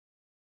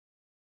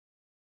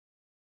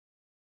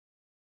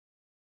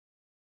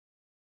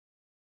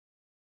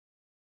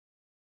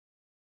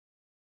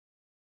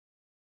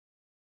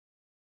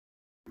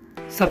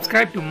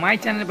Subscribe to my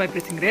channel by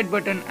pressing red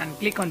button and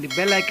click on the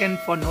bell icon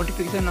for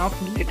notification of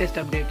latest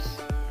updates.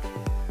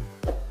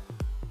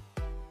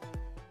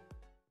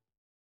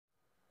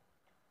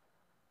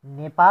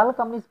 Nepal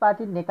communist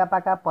party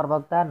नेकपाका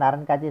प्रवक्ता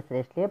नारायण काजी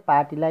श्रेष्ठले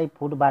पार्टीलाई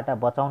फुटबाट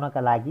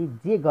बचाउनका लागि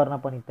जे गर्न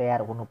पनि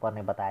तयार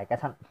हुनुपर्ने बताएका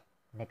छन्।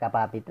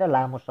 नेकपाभित्र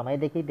लामो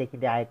समयदेखि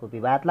देखिँदै आएको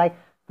विवादलाई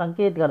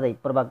सङ्केत गर्दै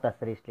प्रवक्ता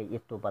श्रेष्ठले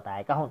यस्तो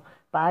बताएका हुन्।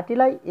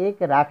 पार्टीलाई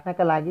एक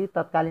राख्नका लागि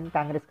तत्कालीन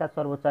काङ्ग्रेसका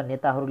सर्वोच्च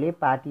नेताहरूले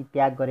पार्टी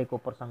त्याग गरेको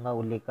प्रसङ्ग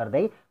उल्लेख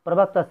गर्दै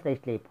प्रवक्ता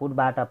श्रेष्ठले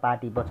फुटबाट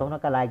पार्टी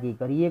बचाउनका लागि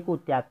गरिएको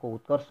त्यागको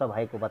उत्कर्ष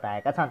भएको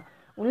बताएका छन्।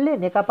 उनले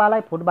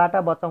नेकपालाई फुटबाट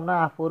बचाउन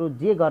आफूहरू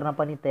जे गर्न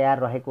पनि तयार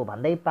रहेको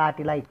भन्दै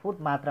पार्टीलाई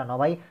फुट मात्र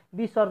नभई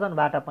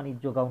विसर्जनबाट पनि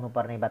जोगाउनु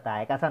पर्ने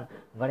बताएका छन्।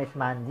 गणेश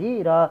मानजी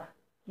र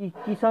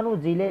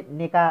किसनुजीले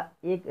नेका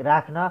एक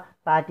राख्न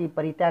पार्टी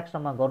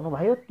परित्यागसम्म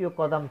गर्नुभयो, त्यो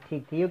कदम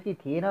ठिक थियो कि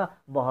थिएन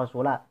बहस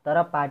होला,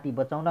 तर पार्टी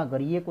बचाउन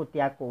गरिएको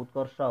त्यागको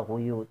उत्कर्ष हो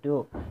यो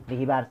त्यो।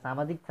 बिहिबार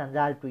सामाजिक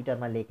सञ्जाल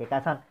ट्विटरमा लेखेका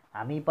छन्,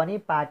 हामी पनि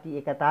पार्टी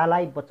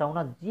एकतालाई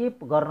बचाउन जे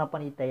गर्न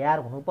पनि तयार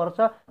हुनुपर्छ,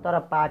 तर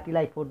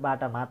पार्टीलाई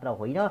फुटबाट मात्र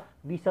होइन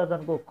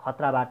विसर्जनको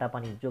खतराबाट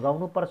पनि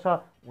जोगाउनुपर्छ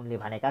उनले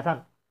भनेका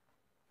छन्।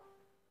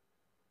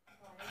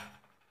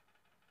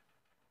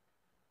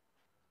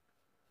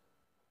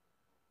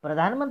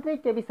 प्रधानमन्त्री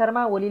केपी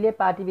शर्मा ओलीले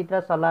पार्टीभित्र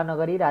सल्लाह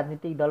नगरी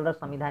राजनीतिक दल र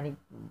संवैधानिक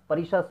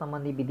परिषद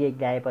सम्बन्धी विधेयक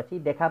ल्याएपछि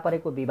देखा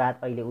परेको विवाद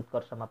अहिले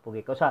उत्कर्षमा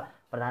पुगेको छ।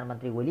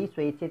 प्रधानमन्त्री ओली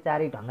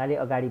स्वेच्छाचारी ढङ्गले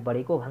अगाडि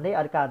बढेको भन्दै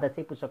अर्का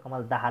अध्यक्ष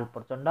पुष्पकमल दाहाल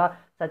प्रचण्ड,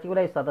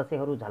 सचिवालय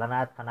सदस्यहरू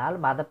झलनाथ खनाल,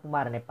 माधव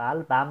कुमार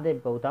नेपाल,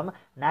 वामदेव गौतम,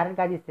 नारायण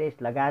काजी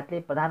श्रेष्ठ लगायतले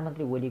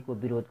प्रधानमन्त्री ओलीको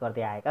विरोध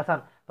गर्दै आएका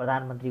छन्।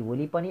 प्रधानमन्त्री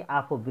ओली पनि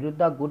आफू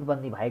विरुद्ध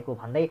गुटबन्दी भएको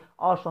भन्दै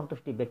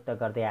असन्तुष्टि व्यक्त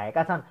गर्दै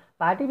आएका छन्।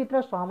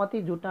 पार्टीभित्र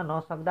सहमति जुट्न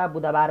नसक्दा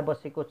बुधबार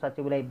बसेको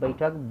सचिवालय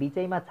बैठक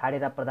बिचैमा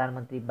छाडेर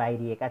प्रधानमन्त्री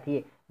बाहिरिएका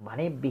थिए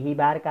भने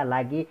बिहिबारका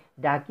लागि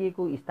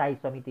डाकिएको स्थायी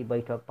समिति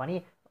बैठक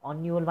पनि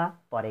अन्योलमा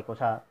परेको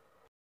छ।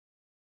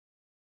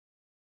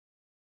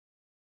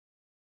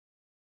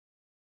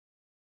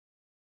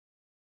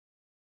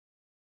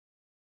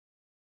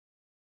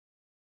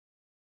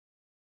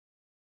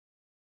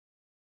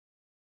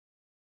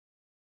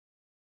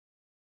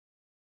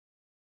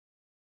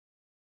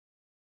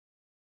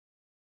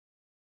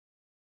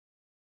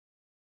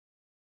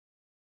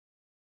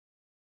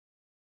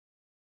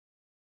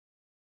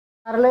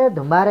 कार्यालय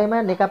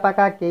धुम्बारेमा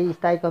नेकपाका केही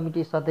स्थायी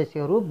कमिटी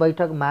सदस्यहरू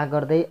बैठक माग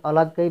गर्दै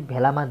अलग्गै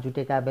भेलामा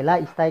जुटेका बेला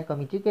स्थायी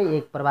कमिटीकै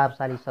एक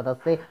प्रभावशाली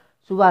सदस्य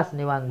सुभाष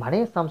नेवाङ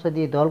भने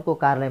संसदीय दलको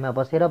कार्यालयमा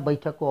बसेर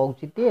बैठकको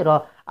औचित्य र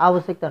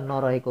आवश्यकता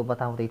नरहेको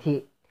बताउँदै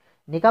थिए।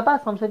 नेकपा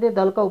संसदीय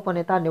दलका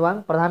उपनेता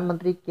नेवाङ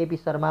प्रधानमन्त्री केपी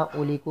शर्मा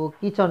ओलीको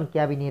किचन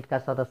क्याबिनेटका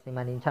सदस्य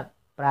मानिन्छन्।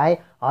 प्राय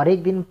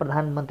हरेक दिन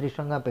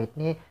प्रधानमन्त्रीसँग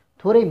भेट्ने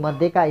थोरै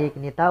मध्येका एक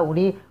नेता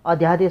उनी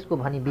अध्यादेशको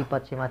भनी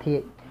विपक्षमा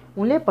थिए।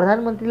 उनले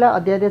प्रधानमन्त्रीलाई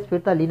अध्यादेश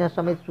फिर्ता लिन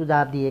समेत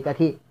सुझाव दिएका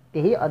थिए।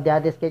 त्यही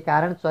अध्यादेशकै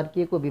कारण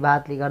चर्किएको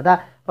विवादले गर्दा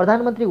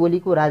प्रधानमन्त्री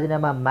ओलीको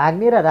राजीनामा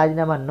माग्ने र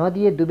राजीनामा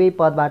नदिए दुवै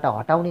पदबाट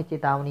हटाउने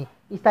चेतावनी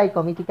स्थायी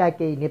कमिटीका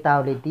केही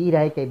नेताहरूले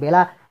दिइरहेकै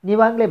बेला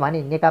नेवाङले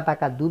भने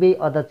नेकपाका दुवै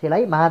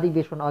अध्यक्षलाई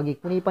महाधिवेशन अघि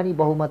कुनै पनि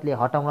बहुमतले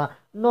हटाउन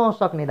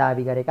नसक्ने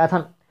दावी गरेका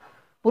छन्।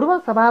 पूर्व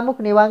सभामुख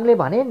नेवाङले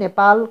भने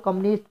नेपाल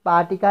कम्युनिस्ट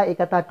पार्टीका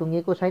एकता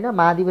टुङ्गिएको छैन।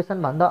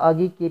 महाधिवेशनभन्दा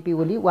अघि केपी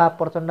ओली वा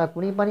प्रचण्ड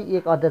कुनै पनि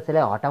एक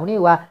अध्यक्षलाई हटाउने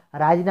वा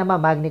राजीनामा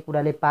माग्ने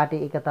कुराले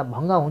पार्टी एकता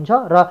भङ्ग हुन्छ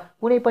र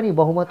कुनै पनि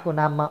बहुमतको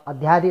नाममा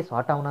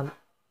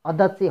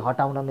अध्यक्ष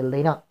हटाउन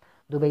मिल्दैन।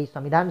 दुवै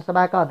संविधान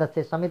सभाका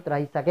अध्यक्ष समेत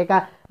रहिसकेका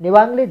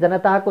नेवाङले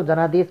जनताको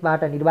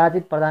जनादेशबाट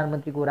निर्वाचित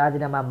प्रधानमन्त्रीको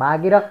राजीनामा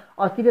मागेर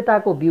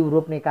अस्थिरताको बिउ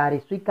रोप्ने कार्य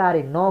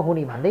स्वीकार्य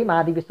नहुने भन्दै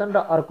महाधिवेशन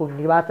र अर्को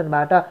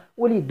निर्वाचनबाट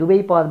ओली दुवै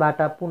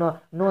पदबाट पुनः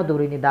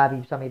नदोहोरिने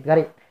दावी समेत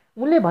गरे।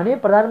 उनले भने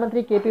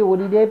प्रधानमन्त्री केपी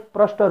ओलीले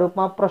प्रष्ट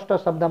रूपमा प्रष्ट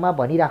शब्दमा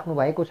भनिराख्नु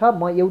भएको छ,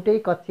 म एउटै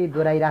कक्ष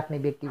दोहोऱ्याइराख्ने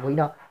व्यक्ति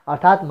होइन,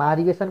 अर्थात्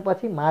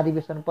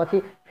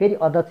महाधिवेशनपछि फेरि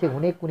अध्यक्ष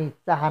हुने कुनै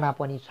चाहना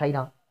पनि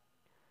छैन,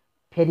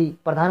 फेरि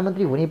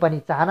प्रधानमन्त्री हुने पनि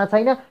चाहना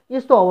छैन।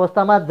 यस्तो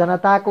अवस्थामा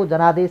जनताको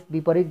जनादेश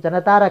विपरीत,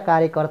 जनता र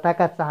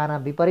कार्यकर्ताका चाहना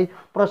विपरीत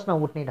प्रश्न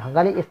उठ्ने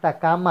ढङ्गले यस्ता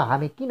काममा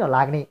हामी किन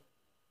लाग्ने,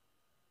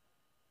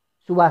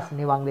 सुभाष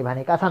नेवाङले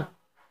भनेका छन्।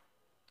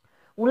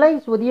 उनलाई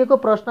सोधिएको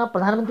प्रश्न,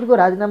 प्रधानमन्त्रीको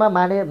राजीनामा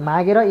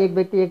मागेर एक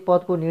व्यक्ति एक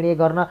पदको निर्णय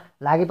गर्न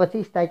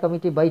लागेपछि स्थायी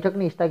कमिटी बैठक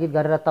नै स्थगित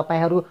गरेर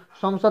तपाईहरू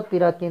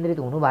संसदतिर केन्द्रित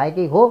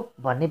हुनुभएकै हो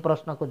भन्ने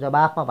प्रश्नको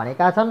जवाफमा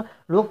भनेका छन्,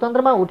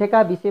 लोकतन्त्रमा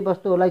उठेका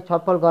विषयवस्तुहरूलाई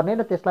छलफल गर्ने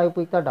र त्यसलाई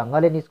उपयुक्त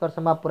ढङ्गले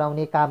निष्कर्षमा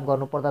पुर्याउने काम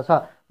गर्नुपर्दछ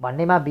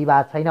भन्नेमा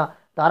विवाद छैन,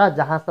 तर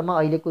जहाँसम्म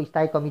अहिलेको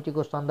स्थायी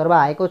कमिटीको सन्दर्भ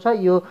आएको छ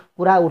यो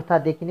कुरा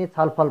उठ्दादेखि नै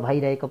छलफल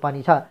भइरहेको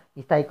पनि छ।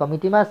 स्थायी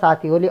कमिटीमा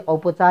साथीहरूले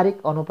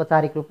औपचारिक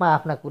अनौपचारिक रूपमा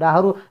आफ्ना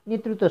कुराहरू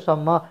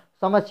नेतृत्वसम्म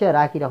समक्ष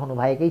राखिरहनु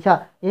भएकै छ।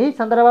 यही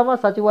सन्दर्भमा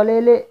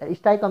सचिवालयले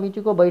स्थायी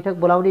कमिटीको बैठक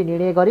बोलाउने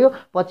निर्णय गर्यो।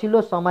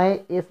 पछिल्लो समय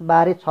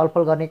यसबारे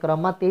छलफल गर्ने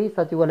क्रममा त्यही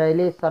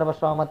सचिवालयले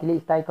सर्वसहमतिले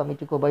स्थायी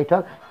कमिटीको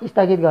बैठक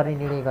स्थगित गर्ने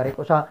निर्णय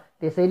गरेको छ।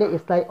 त्यसैले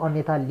यसलाई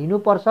अन्यथा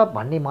लिनुपर्छ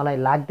भन्ने मलाई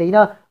लाग्दैन,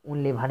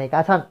 उनले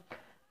भनेका छन्।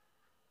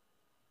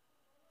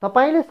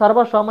 तपाईँले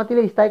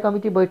सर्वसम्मतिले स्थायी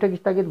कमिटी बैठक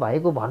स्थगित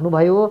भएको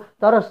भन्नुभयो,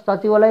 तर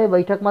सचिवालय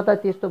बैठकमा त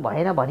त्यस्तो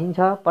भएन भनिन्छ।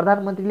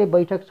 प्रधानमन्त्रीले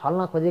बैठक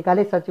छल्न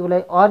खोजेकाले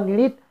सचिवालय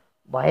अनिर्णित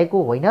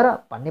भएको होइन र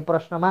भन्ने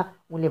प्रश्नमा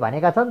उनले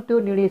भनेका छन्, त्यो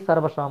निर्णय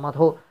सर्वसम्मत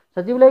हो।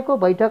 सचिवालयको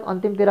बैठक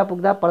अन्तिमतिर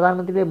पुग्दा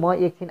प्रधानमन्त्रीले म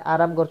एकछिन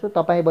आराम गर्छु,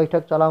 तपाईँ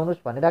बैठक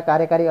चलाउनुहोस् भनेर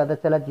कार्यकारी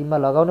अध्यक्षलाई जिम्मा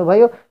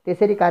लगाउनुभयो।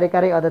 त्यसरी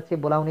कार्यकारी अध्यक्ष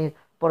बोलाउने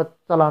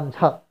चलन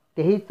छ।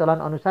 त्यही चलन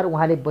अनुसार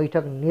उहाँले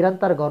बैठक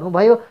निरन्तर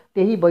गर्नुभयो।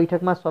 त्यही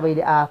बैठकमा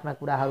सबैले आफ्ना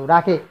कुराहरू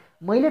राखे।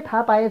 मैले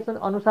थाहा पाए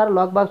अनुसार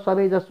लगभग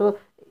सबैजसो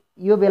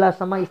यो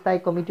बेलासम्म स्थायी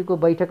कमिटीको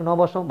बैठक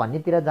नबसौँ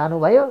भन्नेतिर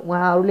जानुभयो।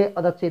 उहाँहरूले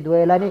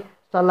अध्यक्षद्वयलाई नै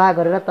सल्लाह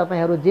गरेर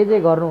तपाईँहरू जे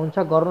गर्नुहुन्छ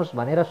गर्नुहोस्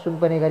भनेर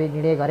सुम्पने गरी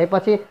निर्णय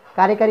गरेपछि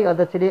कार्यकारी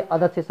अध्यक्षले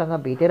अध्यक्षसँग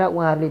भेटेर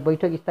उहाँहरूले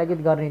बैठक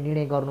स्थगित गर्ने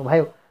निर्णय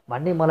गर्नुभयो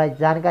भन्ने मलाई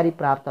जानकारी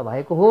प्राप्त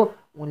भएको हो,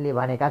 उनले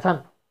भनेका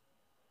छन्।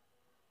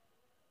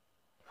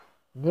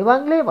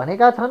 नेवाङले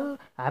भनेका छन्,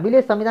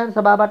 हामीले संविधान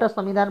सभाबाट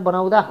संविधान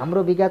बनाउँदा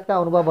हाम्रो विगतका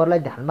अनुभवहरूलाई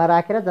ध्यानमा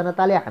राखेर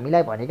जनताले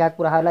हामीलाई भनेका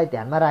कुराहरूलाई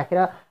ध्यानमा राखेर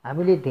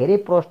हामीले धेरै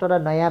प्रष्ट र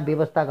नयाँ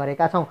व्यवस्था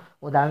गरेका छौँ।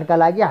 उदाहरणका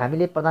लागि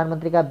हामीले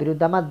प्रधानमन्त्रीका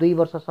विरुद्धमा 2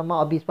 वर्षसम्म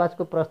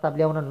अविश्वासको प्रस्ताव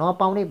ल्याउन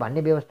नपाउने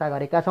भन्ने व्यवस्था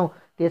गरेका छौँ।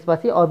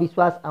 त्यसपछि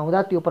अविश्वास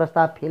आउँदा त्यो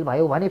प्रस्ताव फेल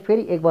भयो भने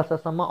फेरि 1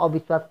 वर्षसम्म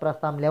अविश्वास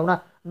प्रस्ताव ल्याउन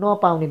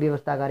नपाउने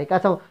व्यवस्था गरेका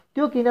छौँ।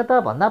 त्यो किन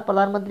त भन्दा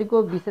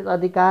प्रधानमन्त्रीको विशेष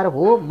अधिकार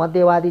हो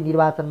मध्यवादी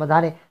निर्वाचनमा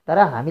जाने, तर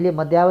हामीले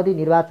मध्यावधि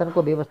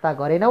निर्वाचनको व्यवस्था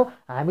गरेनौँ।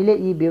 हामीले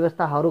यी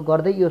व्यवस्थाहरू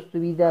गर्दै यो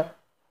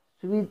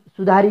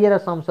सुधारिएर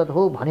संसद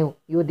हो भन्यौँ।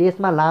 यो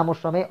देशमा लामो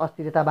समय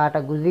अस्थिरताबाट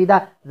गुज्रिँदा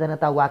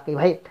जनता वाक्कै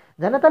भए।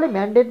 जनताले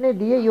म्यान्डेट नै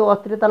दिए, यो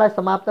अस्थिरतालाई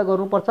समाप्त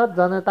गर्नुपर्छ।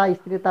 जनता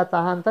स्थिरता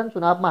चाहन्छन्।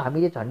 चुनावमा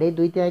हामीले झन्डै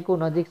 2/3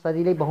 नजिक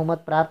सजिलै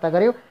बहुमत प्राप्त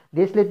गर्यौँ।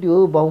 देशले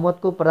त्यो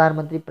बहुमतको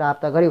प्रधानमन्त्री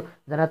प्राप्त गर्यो।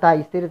 जनता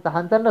स्थिर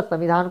चाहन्छन् र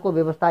संविधानको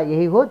व्यवस्था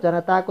यही हो,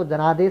 जनताको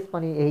जनादेश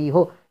पनि यही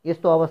हो।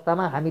 यस्तो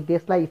अवस्थामा हामी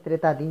देशलाई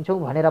स्थिरता दिन्छौँ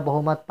भनेर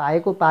बहुमत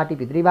पाएको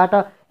पार्टीभित्रीबाट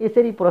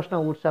यसरी प्रश्न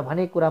उठ्छ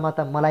भन्ने कुरामा त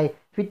मलाई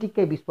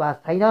फिटिक्कै विश्वास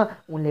छैन,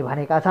 उनले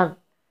भनेका छन्।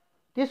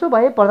 त्यसो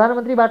भए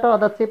प्रधानमन्त्रीबाट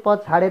अध्यक्ष पद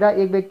छाडेर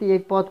एक व्यक्ति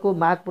एक पदको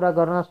माग पुरा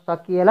गर्न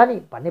सकिएला नि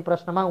भन्ने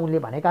प्रश्नमा उनले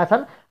भनेका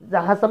छन्,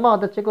 जहाँसम्म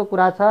अध्यक्षको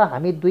कुरा छ,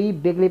 हामी 2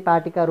 बेग्लै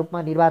पार्टीका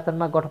रूपमा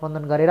निर्वाचनमा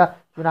गठबन्धन गरेर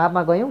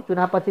चुनावमा गयौँ।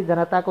 चुनावपछि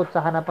जनताको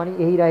चाहना पनि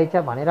यही रहेछ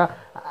भनेर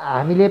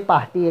हामीले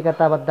पार्टी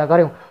एकताबद्ध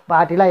गऱ्यौँ।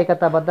 पार्टीलाई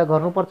एकताबद्ध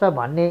गर्नुपर्छ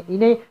भन्ने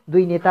यिनै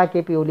 2 नेता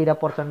केपी ओली र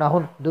प्रचण्ड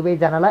हुन्।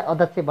 दुवैजनालाई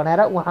अध्यक्ष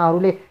बनाएर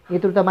उहाँहरूले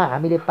नेतृत्वमा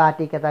हामीले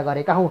पार्टी एकता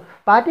गरेका हौँ।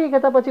 पार्टी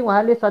एकतापछि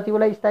उहाँहरूले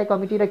सचिवालय, स्थायी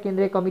कमिटी र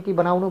केन्द्रीय कमिटी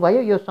बनाउनु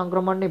भयो। यो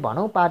सङ्क्रमण नै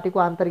भनौँ। पार्टीको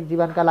आन्तरिक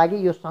जीवनका लागि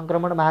यो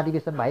सङ्क्रमण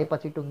महाधिवेशन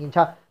भएपछि टुङ्गिन्छ।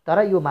 तर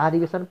यो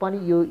महाधिवेशन पनि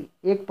यो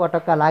एक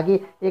पटकका लागि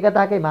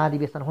एकताकै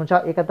महाधिवेशन हुन्छ।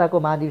 एकताको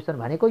महाधिवेशन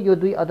भनेको यो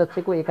 2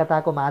 अध्यक्षको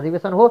एकताको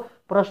महाधिवेशन हो।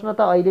 प्रश्न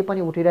त अहिले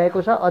पनि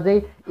उठिरहेको छ, अझै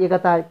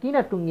एकता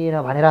किन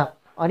टुङ्गिएन भनेर।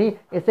 अनि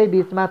यसै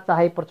बिचमा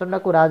चाहे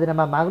प्रचण्डको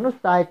राजीनामा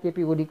माग्नुहोस्, चाहे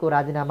केपी ओलीको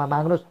राजीनामा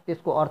माग्नुहोस्,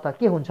 त्यसको अर्थ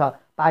के हुन्छ?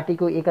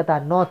 पार्टीको एकता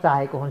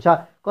नचाहेको हुन्छ।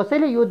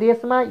 कसैले यो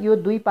देशमा यो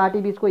 2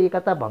 पार्टी बिचको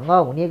एकता भङ्ग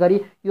हुने गरी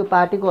यो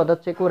पार्टीको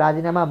अध्यक्षको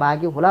राजीनामा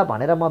माग्यो होला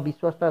भनेर म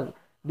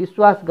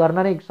विश्वास गर्न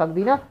नै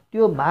सक्दिनँ।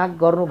 त्यो माग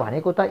गर्नु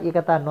भनेको त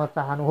एकता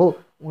नचाहनु हो,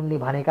 उनले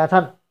भनेका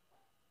छन्।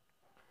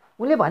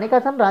 उनले भनेका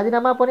छन्,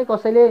 राजीनामा पनि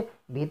कसैले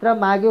भित्र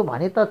माग्यो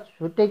भने त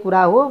छुट्टै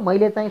कुरा हो।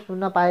 मैले चाहिँ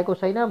सुन्न पाएको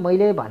छैन।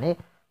 मैले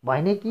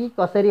भने कि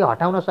कसरी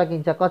हटाउन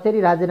सकिन्छ,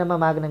 कसरी राजीनामा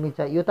माग्न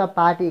मिल्छ, यो त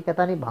पार्टी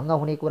एकता नै भङ्ग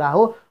हुने कुरा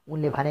हो,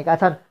 उनले भनेका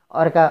छन्।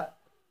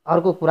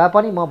 अर्को कुरा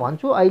पनि म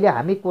भन्छु, अहिले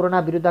हामी कोरोना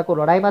विरुद्धको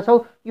लडाइँमा छौँ।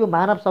 यो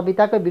मानव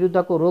सभ्यताकै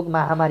विरुद्धको रोग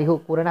महामारी हो।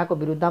 कोरोनाको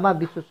विरुद्धमा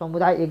विश्व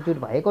समुदाय एकजुट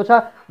भएको छ।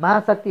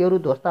 महाशक्तिहरू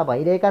ध्वस्त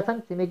भइरहेका छन्।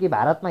 छिमेकी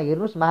भारतमा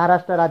हेर्नुहोस्,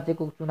 महाराष्ट्र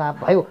राज्यको चुनाव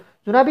भयो।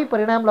 चुनावी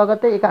परिणाम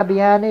लगत्तै एका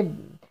बिहानै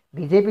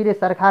बिजेपीले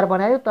सरकार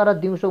बनायो,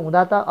 तर दिउँसो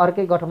हुँदा त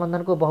अर्कै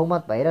गठबन्धनको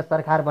बहुमत भएर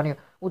सरकार बन्यो।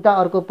 उता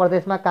अर्को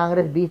प्रदेशमा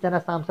काङ्ग्रेस 20 जना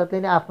सांसदले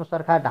नै आफ्नो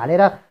सरकार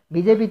ढालेर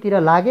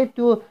बिजेपीतिर लागे।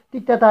 त्यो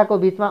तिक्तताको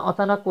बिचमा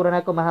अचानक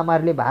कोरोनाको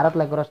महामारीले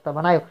भारतलाई ग्रस्त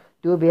बनायो।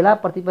 त्यो बेला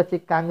प्रतिपक्षी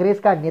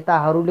काङ्ग्रेसका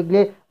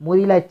नेताहरूले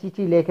मोदीलाई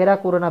चिठी लेखेर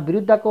कोरोना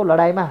विरुद्धको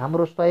लडाइँमा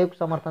हाम्रो सहयोग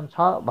समर्थन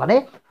छ भने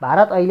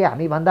भारत अहिले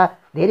हामीभन्दा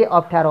धेरै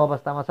अप्ठ्यारो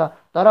अवस्थामा छ।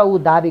 तर ऊ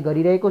दाबी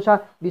गरिरहेको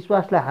छ,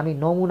 विश्वासलाई हामी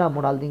नमुना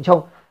मोडल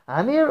दिन्छौँ।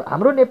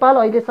 हाम्रो नेपाल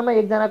अहिलेसम्म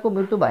एकजनाको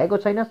मृत्यु भएको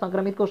छैन।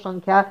 सङ्क्रमितको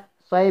सङ्ख्या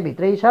 100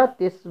 भित्रै छ।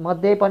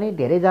 त्यसमध्ये पनि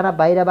धेरैजना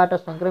बाहिरबाट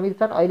सङ्क्रमित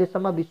छन्।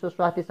 अहिलेसम्म विश्व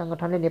स्वास्थ्य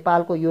सङ्गठनले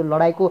नेपालको यो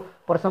लडाइँको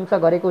प्रशंसा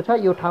गरेको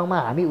छ। यो ठाउँमा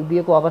हामी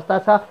उभिएको अवस्था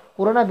छ।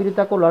 कोरोना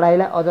विरुद्धको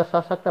लडाइँलाई अझ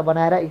सशक्त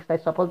बनाएर यसलाई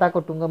सफलताको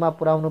टुङ्गोमा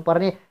पुर्याउनु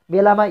पर्ने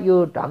बेलामा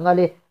यो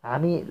ढङ्गले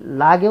हामी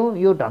लाग्यौँ,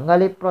 यो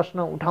ढङ्गले प्रश्न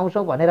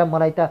उठाउँछौँ भनेर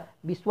मलाई त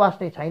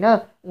विश्वास नै छैन,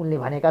 उनले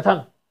भनेका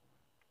छन्।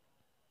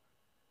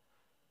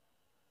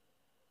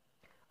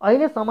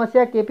 अहिले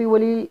समस्या केपी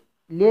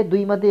ओलीले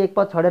 2 मध्ये 1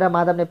 पद छोडेर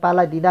माधव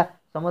नेपाललाई दिँदा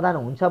समाधान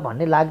हुन्छ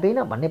भन्ने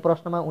लाग्दैन भन्ने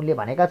प्रश्नमा उनले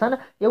भनेका छन्।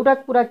 एउटा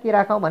कुरा के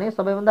राखौँ भने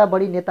सबैभन्दा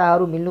बढी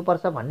नेताहरू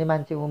मिल्नुपर्छ भन्ने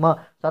मान्छे हुँ म।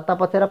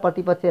 सत्तापक्ष र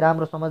प्रतिपक्ष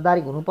राम्रो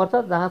समझदारी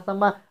हुनुपर्छ।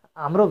 जहाँसम्म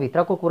हाम्रो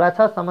भित्रको कुरा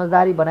छ,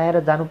 समझदारी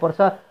बनाएर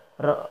जानुपर्छ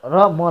र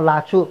म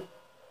लाग्छु।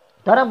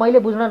 तर मैले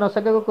बुझ्न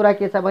नसकेको कुरा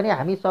के छ भने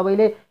हामी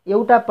सबैले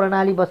एउटा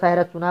प्रणाली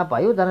बसाएर चुनाव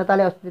भयो,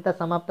 जनताले अस्थिरता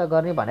समाप्त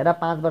गर्ने भनेर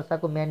 5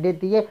 वर्षको म्यान्डेट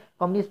दिए,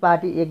 कम्युनिस्ट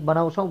पार्टी एक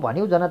बनाउँछौँ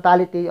भन्यो,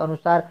 जनताले त्यही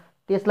अनुसार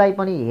त्यसलाई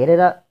पनि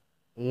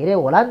हेरे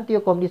होला नि त्यो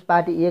कम्युनिस्ट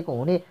पार्टी एक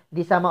हुने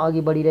दिशामा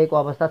अघि बढिरहेको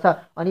अवस्था छ।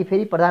 अनि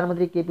फेरि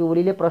प्रधानमन्त्री केपी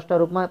ओलीले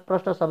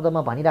प्रष्ट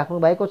शब्दमा भनिराख्नु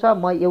भएको छ,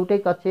 म एउटै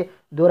कक्ष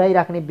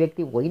दोहोऱ्याइराख्ने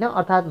व्यक्ति होइन,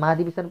 अर्थात्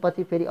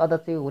महाधिवेशनपछि फेरि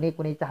अध्यक्ष हुने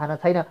कुनै चाहना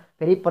छैन,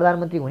 फेरि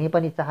प्रधानमन्त्री हुने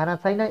पनि चाहना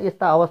छैन।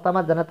 यस्ता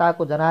अवस्थामा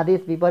जनताको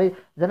जनादेश विपरीत,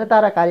 जनता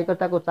र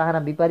कार्यकर्ताको चाहना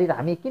विपरीत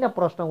हामी किन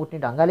प्रश्न उठ्ने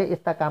ढङ्गले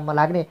यस्ता काममा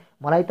लाग्ने,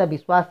 मलाई त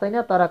विश्वास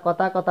छैन। तर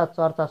कता कता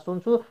चर्चा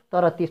सुन्छु,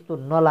 तर त्यस्तो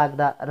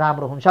नलाग्दा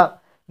राम्रो हुन्छ।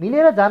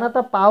 मिलेर जान त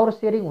पावर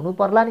सेयरिङ हुनु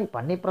पर्ला नि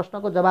भन्ने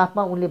प्रश्नको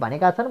जवाफमा उनले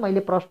भनेका छन्, मैले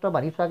प्रश्न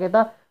भनिसके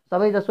त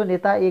सबैजसो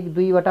नेता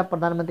 1-2वटा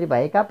प्रधानमन्त्री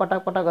भएका,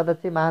 पटक पटक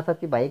अध्यक्ष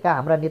महासचिव भएका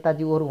हाम्रा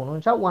नेताजीहरू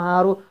हुनुहुन्छ,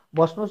 उहाँहरू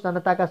बस्नुहोस्,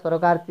 जनताका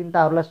सरकार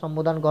चिन्ताहरूलाई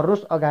सम्बोधन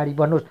गर्नुहोस्, अगाडि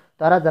बढ्नुहोस्।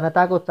 तर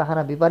जनताको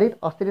चाहना विपरीत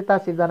अस्थिरता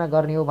सिर्जना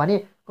गर्ने हो भने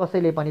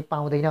कसैले पनि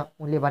पाउँदैन,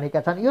 उनले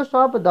भनेका छन्। यो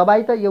सब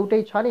दबाई त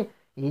एउटै छ नि।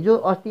 हिजो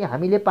अस्ति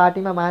हामीले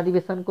पार्टीमा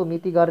महाधिवेशनको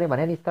मिति गर्ने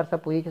भनेर निष्कर्ष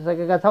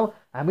पुगिसकेका छौँ,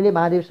 हामीले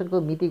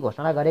महाधिवेशनको मिति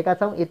घोषणा गरेका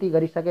छौँ। यति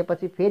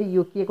गरिसकेपछि फेरि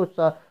यो के को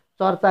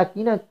चर्चा,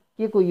 किन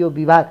के को यो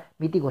विवाद,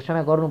 मिति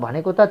घोषणा गर्नु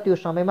भनेको त त्यो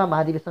समयमा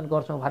महाधिवेशन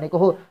गर्छौँ भनेको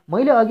हो।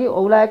 मैले अघि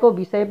औलाएको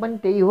विषय पनि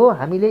त्यही हो,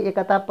 हामीले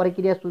एकता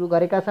प्रक्रिया सुरु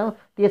गरेका छौँ,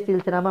 त्यस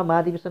सिलसिलामा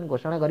महाधिवेशन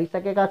घोषणा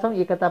गरिसकेका छौँ।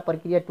 एकता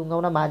प्रक्रिया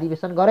टुङ्गाउन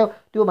महाधिवेशन गऱ्यौँ,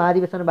 त्यो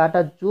महाधिवेशनबाट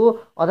जो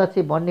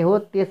अध्यक्ष बन्ने हो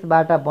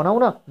त्यसबाट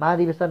बनाउन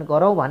महाधिवेशन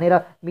गरौँ भनेर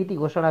मिति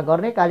घोषणा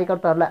गर्ने,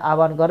 कार्यकर्ताहरूलाई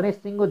आह्वान गर्ने,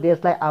 सिङ्गो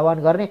देशलाई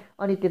आह्वान गर्ने,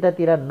 अनि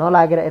त्यतातिर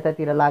नलागेर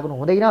यतातिर लाग्नु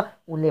हुँदैन,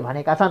 उनले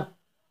भनेका छन्।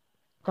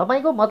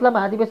 तपाईँको मतलब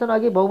महाधिवेशन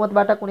अघि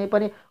बहुमतबाट कुनै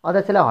पनि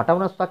अध्यक्षलाई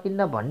हटाउन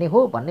सकिन्न भन्ने हो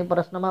भन्ने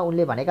प्रश्नमा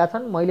उनले भनेका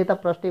छन्। मैले त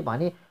प्रष्टै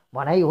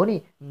भनाइ हो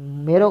नि,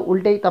 मेरो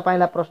उल्टै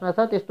तपाईँलाई प्रश्न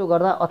छ, त्यस्तो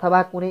गर्दा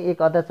अथवा कुनै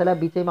एक अध्यक्षलाई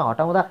बिचैमा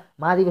हटाउँदा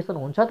महाधिवेशन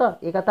हुन्छ त,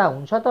 एकता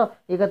हुन्छ त?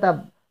 एकता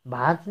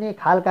भाँच्ने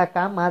खालका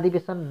काम,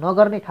 महाधिवेशन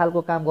नगर्ने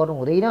खालको काम गर्नु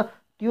हुँदैन,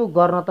 त्यो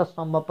गर्न त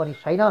सम्भव पनि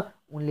छैन,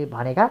 उनले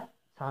भनेका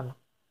छन्।